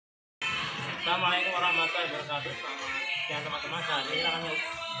Assalamualaikum warahmatullahi wabarakatuh. Selamat siang teman-teman. Saat ini kita akan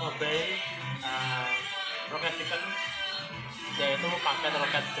nyobain roket chicken, yaitu paket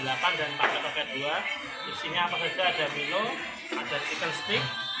roket 8 dan paket roket 2. Isinya apa saja? Ada Milo, ada chicken stick.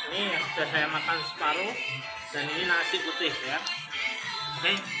 Ini yang sudah saya makan separuh, dan ini nasi putih ya.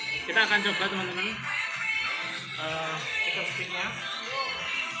 Oke, kita akan coba teman-teman chicken sticknya.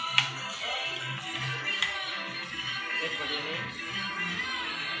 Oke, seperti ini.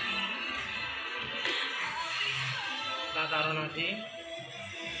 Kita taruh nasi.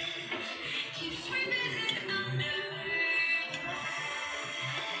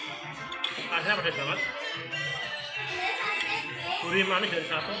 Rasanya pedas banget, gurih manis dari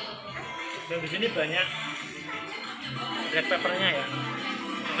satu. Dan di sini banyak black peppernya ya,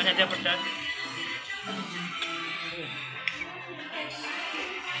 makanya dia pedas.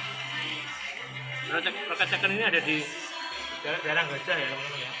 Roket chicken ini ada di Daerah Gajah ya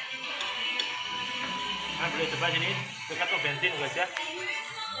teman-teman ya. Nah, boleh coba sini dekat ke bensin Gajah.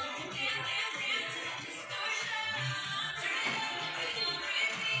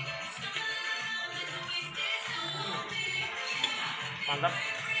 Mantap.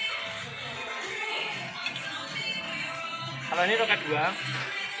 Kalau ini roket 2,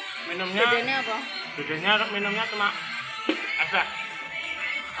 minumnya bedanya apa? Bedanya minumnya cuma ada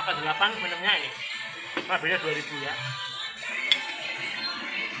roket 8 minumnya ini. Nah, beda 2000 ya.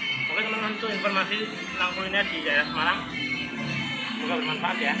 Oke teman-teman, itu informasi tentang kuliner di daerah Semarang. Semoga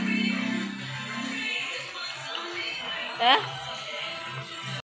bermanfaat ya.